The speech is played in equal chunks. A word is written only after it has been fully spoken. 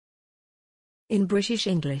In British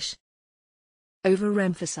English.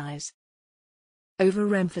 Overemphasize.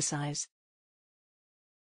 Overemphasize.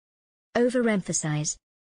 Overemphasize.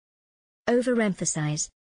 Overemphasize.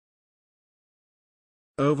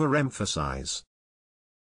 Overemphasize.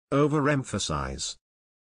 Overemphasize.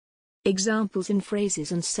 Examples in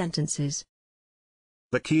phrases and sentences.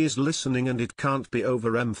 The key is listening, and it can't be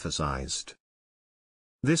overemphasized.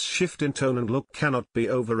 This shift in tone and look cannot be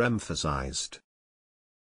overemphasized.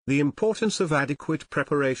 The importance of adequate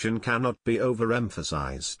preparation cannot be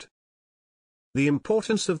overemphasized. The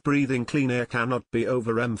importance of breathing clean air cannot be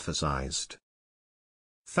overemphasized.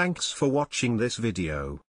 Thanks for watching this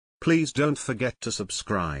video. Please don't forget to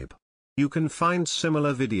subscribe. You can find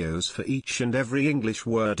similar videos for each and every English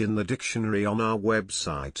word in the dictionary on our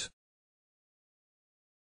website.